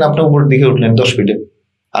 10টা লাইন আপনি উপর দিকে উঠলেন 10 ফিটে,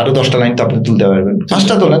 আরো 10টা লাইন তো আপনি তুলতে পারবেন।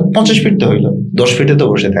 5টা তোলেন, 50 ফিট তো হইলো, 10 ফিটে তো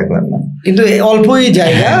বসে থাকবেন না। কিন্তু অল্পই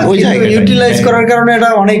জায়গা, ওই জায়গা ইউটিলাইজ করার কারণে এটা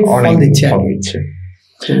অনেক ফল দিচ্ছে।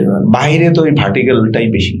 বাইরে তো ওই ভার্টিক্যালটাই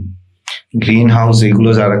বেশি। গ্রিন হাউস এগুলো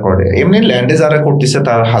যারা করে, এমনি ল্যান্ডে যারা করতেছে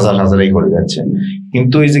তারা হাজারাই করে যাচ্ছে,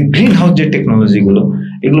 কিন্তু এই যে গ্রিন হাউস যে টেকনোলজি গুলো,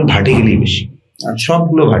 এগুলো ভার্টিক্যালি বেশি,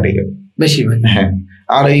 সবগুলো ভার্টিক্যাল বেশি। হ্যাঁ,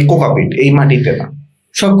 আর এই কোকাপিট এই মাটিতে না,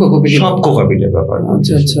 সব কোকাপিটের ব্যাপার।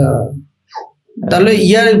 আচ্ছা, তাহলে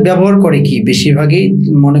ইয়ার ব্যবহার করে কি বেশিরভাগই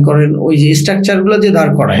মনে করেন ওই যে স্ট্রাকচার গুলো যে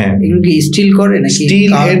দাঁড় করা, এগুলো কি স্টিল করে নাকি?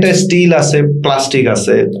 স্টিল আছে, প্লাস্টিক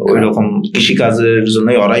আছে, ওই রকম কৃষি কাজের জন্য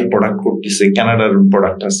ওরাই প্রোডাক্ট করতেছে, কানাডার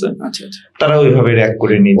প্রোডাক্ট আছে। আচ্ছা, তারা ওইভাবে র্যাক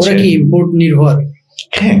করে নিচ্ছে। ওরা কি ইম্পোর্ট নির্ভর?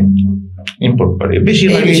 হ্যাঁ, ইম্পোর্ট করে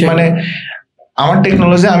বেশিরভাগই। মানে আমার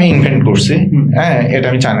টেকনোলজি আমি ইনভেন্ট করছি, হ্যাঁ, এটা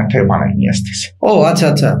আমি চায়না থেকে বানাই নিয়ে আসতেছি। ও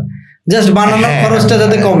আচ্ছা, জাস্ট বানানোর খরচটা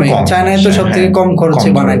যাতে কমে, চায়নায় তো সবথেকে কম খরচে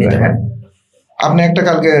বানাই নিতে হয়। আপনি একটা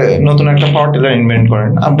কালকে নতুন একটা পাওয়ার টিলার ইনভেন্ট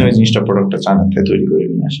করেন, আপনি ওই জিনিসটা প্রোডাক্টটা চায়না থেকে তৈরি করে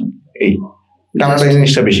নিয়ে আসেন। এই কানাডা এই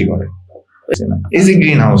জিনিসটা বেশি করে। এই যে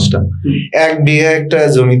গ্রিন হাউসটা, 1 বিঘা একটা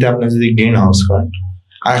জমিতে আপনি যদি গ্রিন হাউস করেন,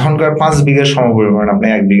 এখনকার 5 বিঘার সমপরিমাণ আপনি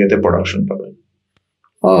 1 বিঘাতে প্রোডাকশন পাবেন।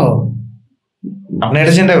 ও, আপনি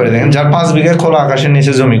এটা চিন্তা করে দেখেন, যার 5 বিঘা খোলা আকাশের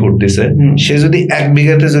নিচে জমি করতেছে, সে যদি 1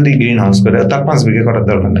 বিঘাতে যদি গ্রিন হাউস করে, তার 5 বিঘা করার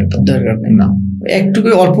দরকার নাই। না, একটু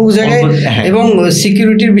অল্প জায়গায়, এবং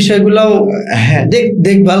সিকিউরিটির বিষয়গুলোও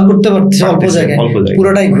দেখভাল করতে পারছে অল্প জায়গায়,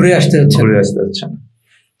 পুরোটাই ঘুরে আসতে হচ্ছে।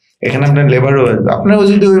 এখানে আপনার লেবারও, আপনার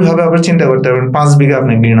যদি ওইভাবে আবার চিন্তা করতে পারেন, 5 বিঘা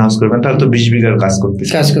আপনি গ্রিন হাউস করবেন, তাহলে তো 20 বিঘার কাজ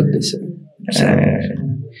করতেছে।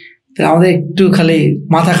 আমাদের একটু খালি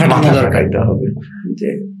মাথা খাটানো দরকার হবে।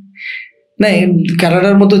 না,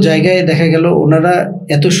 কানাডার মতো জায়গায় দেখা গেল ওনারা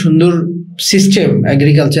এত সুন্দর সিস্টেম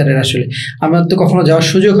এগ্রিকালচারের, আসলে আমার তো কখনো যাওয়ার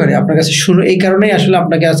সুযোগ হয়নি। আপনার কাছে শুনো, এই কারণেই আসলে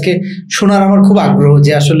আপনাকে আজকে শোনার আমার খুব আগ্রহ,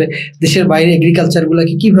 যে আসলে দেশের বাইরে এগ্রিকালচার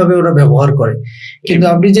গুলাকে কিভাবে ওরা ব্যবহার করে। কিন্তু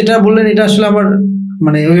আপনি যেটা বললেন, এটা আসলে আমার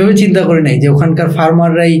মানে ওইভাবে চিন্তা করি নাই, যে ওখানকার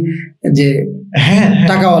ফার্মাররাই যে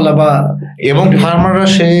টাকাওয়ালা, বা এবং ফার্মাররা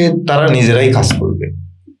তারা নিজেরাই কাজ করবে,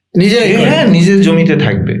 নিজের জমিতে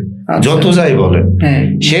থাকবে, যত যাই বলেন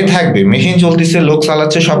সে থাকবে, মেশিন চলতেছে, লোক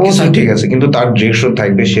চালাচ্ছে, সবকিছু ঠিক আছে, কিন্তু তার ডিরেকশন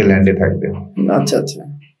থাকবে, সে ল্যান্ডে থাকবে। আচ্ছা,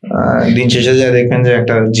 দিন শেষে যায় দেখবেন যে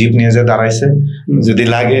একটা জিপ নিয়ে যে দাঁড়াইছে, যদি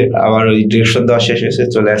লাগে আবার ওই ডিরেকশন দেওয়া শেষ হয়েছে,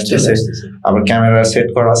 চলে আসতেছে, আবার ক্যামেরা সেট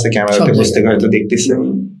করা আছে, ক্যামেরাতে বসতে হয়তো দেখতেছে,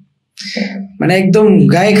 মানে একদম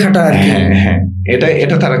গায়ে খাটা। হ্যাঁ,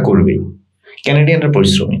 এটা তারা করবেই। ক্যানাডিয়ানরা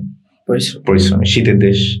পরিশ্রমী, শীতের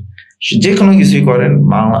দেশ, যে কোনো কিছুই করেন।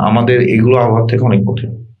 আমাদের এগুলো আবহাওয়া থেকে অনেক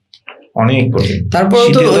কঠিন। তারপর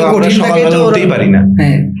তো সকালবেলা উঠতেই পারি না,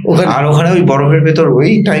 আর ওখানে ওই বরফের ভেতর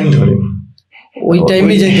ওই টাইম ধরে, ওই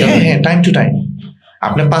টাইমে যাইতে হবে। হ্যাঁ, টাইম টু টাইম।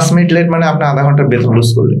 আপনি 5 মিনিট লেট মানে আপনি আধা ঘন্টার বেতন লুজ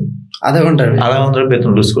করলেন, আধা ঘন্টার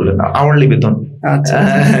বেতন লুজ করলেন, আওয়ারলি বেতন।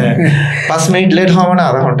 5 মিনিট লেট হওয়া মানে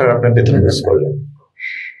আধা ঘন্টার আপনার বেতন লুজ করলেন।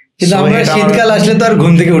 কিন্তু আমরা শীতকাল আসলে তো আর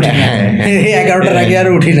ঘুম থেকে উঠি না, 11টার আগে আর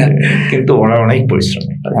উঠি না। কিন্তু ওরা অনেক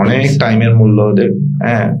পরিশ্রমী, অনেক টাইমের মূল্য ওদের।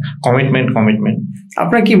 হ্যাঁ, কমিটমেন্ট।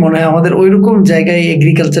 আপনার কি মনে হয় আমাদের ওইরকম জায়গায়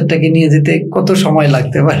এগ্রিকালচারটাকে নিয়ে যেতে কত সময়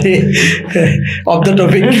লাগতে পারে? অফ দ্য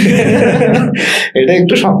টপিক, এটা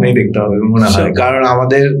একটু স্বপ্নেই দেখতে হবে মনে হয়, কারণ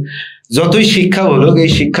আমাদের যতই শিক্ষা হলো, এই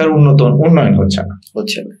শিক্ষার উন্নয়ন হচ্ছে না।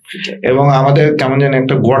 এবং আমাদের কেমন যেন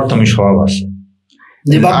একটা গোয়ার্তমি স্বভাব আছে,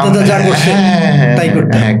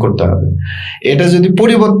 করতে হবে। এটা যদি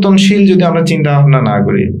পরিবর্তনশীল, যদি আমরা চিন্তা ভাবনা না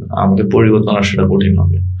করি, আমাদের পরিবর্তন আসাটা কঠিন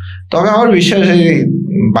হবে। তবে আমার বিশ্বাস,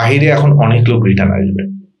 বাহিরে এখন অনেক লোক রিটার্ন আসবে।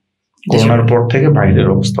 করোনার পর থেকে বাইরের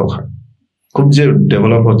অবস্থাও খারাপ, খুব যে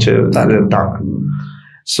ডেভেলপ হচ্ছে তা না।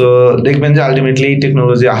 সো দেখবেন যে আলটিমেটলি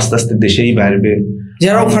টেকনোলজি আস্তে আস্তে দেশেই বাড়বে,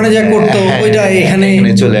 যারা ওখানে যা করতো ওইটা এখানে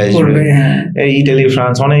চলে আসবে। এই ইটালি,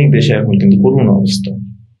 ফ্রান্স, অনেক দেশে এখন কিন্তু করুণ অবস্থা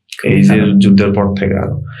এই যে যুদ্ধের পর থেকে।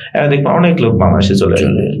 আরো দেখবেন অনেক লোক বাংলাদেশে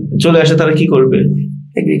চলে আসে। তারা কি করবে?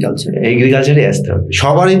 এগ্রিকালচারে আসতে হবে।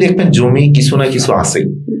 সবারই দেখবেন জমি কিছু না কিছু আছে,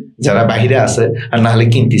 যারা বাহিরে আছে আর না হলে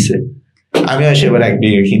কিনতেছে। আমি আসে এবার 1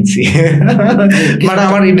 বিঘা কিনছি, মানে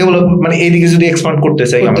আমার ডেভেলপ, মানে এইদিকে যদি এক্সপান্ড করতে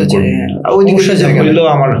চাই আমার ওইদিকে হইলো,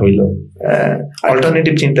 আমার হইলো।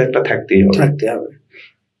 অল্টারনেটিভ চিন্তা একটা থাকতেই হবে।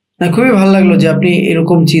 না, খুবই ভালো লাগলো যে আপনি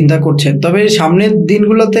এরকম চিন্তা করছেন। তবে সামনের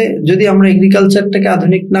দিনগুলোতে যদি আমরা এগ্রিকালচারটাকে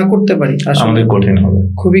আধুনিক না করতে পারি আমাদের কঠিন হবে,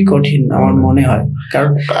 খুবই কঠিন আমার মনে হয়।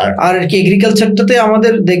 কারণ আর কি এগ্রিকালচারটাতে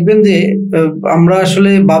আমাদের দেখবেন যে আমরা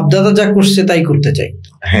আসলে বাপদাদা যা করছে তাই করতে চাই,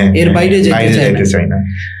 এর বাইরে যেতে চাই না।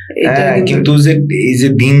 কিন্তু যে এই যে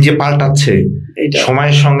দিন যে পাল্টাচ্ছে,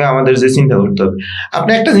 সময়ের সঙ্গে আমাদের যে চিন্তা করতে হবে।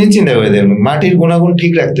 আপনি একটা জিনিস চিন্তা করে দেখবেন, মাটির গুণাগুণ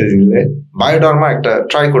ঠিক রাখতে দিলে বায়োডার্মা, একটা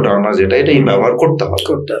ট্রাইকোডার্মা যেটা, এটাই ব্যবহার করতে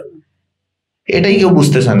হবে। এটাই কেউ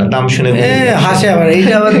বুঝতে চায় না, দাম শুনে হাসে আবার,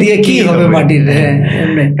 এইটা আবার দিয়ে কি হবে মাটির।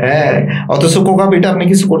 অথচ কোকাপিটা আপনি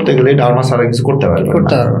কিছু করতে গেলে ডার্মা ছাড়া কিছু করতে পারবেন,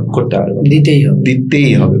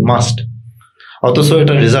 দিতেই হবে মাস্ট। অথচ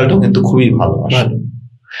এটার রেজাল্টও কিন্তু খুবই ভালো।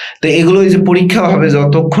 তো এগুলো এই যে পরীক্ষা হবে,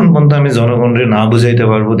 যতক্ষণ পর্যন্ত আমি জনগণকে না বুঝাইতে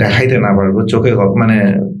পারবো, দেখাইতে না পারবো, চোখে মানে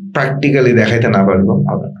প্র্যাকটিক্যালি দেখাইতে না পারবো,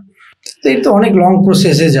 হবে না। এই তো অনেক লং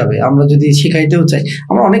প্রসেসে যাবে। আমরা যদি শিখাইতেও চাই,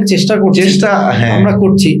 আমরা অনেক চেষ্টা আমরা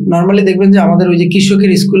করছি। নর্মালি দেখবেন যে আমাদের ওই যে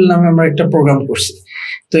কৃষকের স্কুল নামে আমরা একটা প্রোগ্রাম করছি।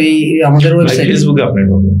 তো এই আমাদের ওয়েবসাইট, ফেসবুকে আপনি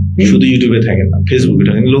শুধু ইউটিউবে থাকেন না, ফেসবুকে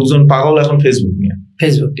থাকেন। লোকজন পাগল এখন ফেসবুক নিয়ে।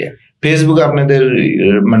 ফেসবুকে আপনাদের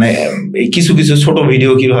মানে কিছু কিছু ছোট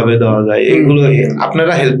ভিডিও কিভাবে দেওয়া যায়, এগুলো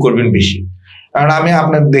আপনারা হেল্প করবেন বেশি। কারণ আমি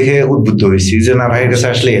আপনার দেখে উদ্বুদ্ধ হয়েছি যে না, ভাইয়ের কাছে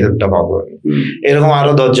আসলে হেল্পটা পাবো। এরকম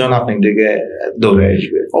আরো 10 জন আপনার দিকে দৌড়ে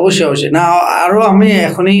আসবে। অবশ্যই না, আরো আমি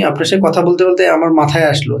এখনই আপনার সাথে কথা বলতে বলতে আমার মাথায়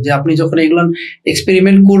আসলো যে আপনি যখন এগুলো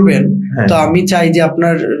এক্সপেরিমেন্ট করবেন, তো আমি চাই যে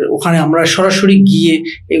আপনার ওখানে আমরা সরাসরি গিয়ে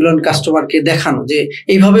এগুলো কাস্টমারকে দেখানো যে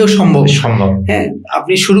এইভাবেও সম্ভব। হ্যাঁ,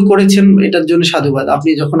 আপনি শুরু করেছেন, এটার জন্য সাধুবাদ। আপনি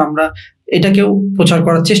যখন আমরা এটাকেও প্রচার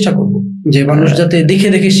করার চেষ্টা করব, যে মানুষ যাতে দেখে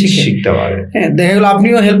দেখে শিখতে পারে। হ্যাঁ, দেখা গেলো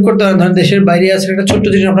আপনিও হেল্প করতে পারেন। ধরেন দেশের বাইরে আছে একটা ছোট্ট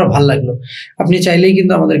জিনিস আপনার ভালো লাগলো, আপনি চাইলেই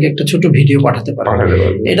কিন্তু আমাদেরকে একটা ছোট ভিডিও পাঠাতে পারেন।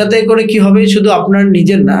 এটাতে করে কি হবে, শুধু আপনার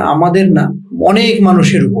নিজের না, আমাদের না, অনেক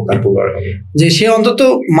মানুষের উপকার হবে। যে সে অন্তত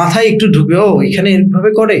মাথায় একটু ঢুকবে, ও এখানে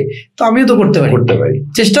এরভাবে করে, তো আমিও তো করতে পারি।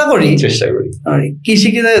 চেষ্টা করি।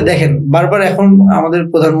 কৃষিকে দেখেন বারবার এখন আমাদের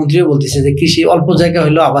প্রধানমন্ত্রীও বলতেছে যে কৃষি অল্প জায়গা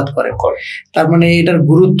হলেও আবাদ করে। তার মানে এটার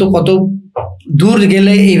গুরুত্ব কত দূর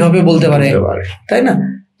গেলে এইভাবে বলতে পারে, তাই না?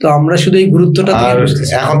 তো আমরা শুধু এই গুরুত্বটা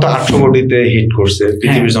এখন তো 800 কোটিতে হিট করছে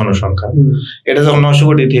পৃথিবীর জনসংখ্যা। এটা যখন 900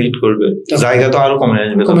 কোটিতে হিট করবে, জায়গা তো আরো কমে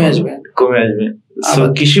আসবে।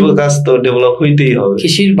 কৃষি কাজ তো ডেভেলপ হইতেই হবে।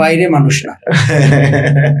 কৃষির বাইরে মানুষ না,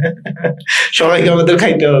 সবাইকে আমাদের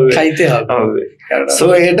খাইতে হবে। সো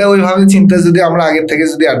এটা ওইভাবে চিন্তা যদি আমরা আগের থেকে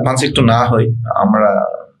যদি অ্যাডভান্স একটু না হই, আমরা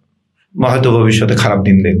হয়তো ভবিষ্যতে খারাপ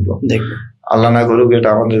দিন দেখবো। আল্লাহ না করুক এটা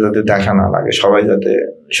আমাদের যাতে দেখা না লাগে, সবাই যাতে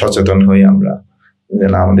সচেতন হই আমরা যে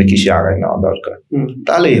না, আমাদের কৃষি আগায় নেওয়া দরকার,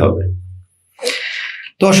 তাহলেই হবে।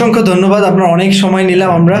 তো অসংখ্য ধন্যবাদ, আপনার অনেক সময়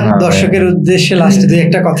নিলাম আমরা। দর্শকের উদ্দেশ্যে লাস্টে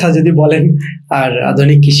 2-1টা কথা যদি বলেন আর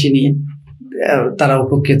আধুনিক কৃষি নিয়ে, তারা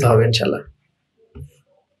উপকৃত হবে ইনশাআল্লাহ।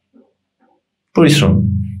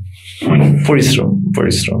 পরিশ্রম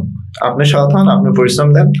আপনি সৎ হন, আপনি পরিশ্রম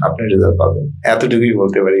দেন, আপনি রেজাল্ট পাবেন, এতটুকুই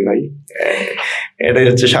বলতে পারি ভাই। এটাই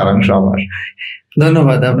হচ্ছে সারাংশ আমার।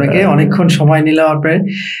 ধন্যবাদ আপনাকে, অনেকক্ষণ সময় নিলাম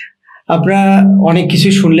আপনারা অনেক কিছু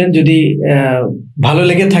শুনলেন। যদি ভালো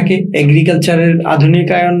লেগে থাকে এগ্রিকালচারের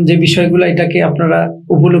আধুনিকায়ন যে বিষয়গুলো, এটাকে আপনারা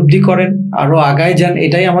উপলব্ধি করেন, আরো আগায় যান,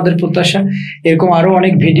 এটাই আমাদের প্রত্যাশা। এরকম আরো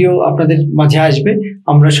অনেক ভিডিও আপনাদের মাঝে আসবে,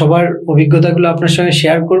 আমরা সবার অভিজ্ঞতাগুলো আপনার সঙ্গে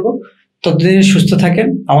শেয়ার করব। ততদিন সুস্থ থাকেন,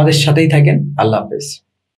 আমাদের সাথেই থাকেন। আল্লাহ হাফেজ।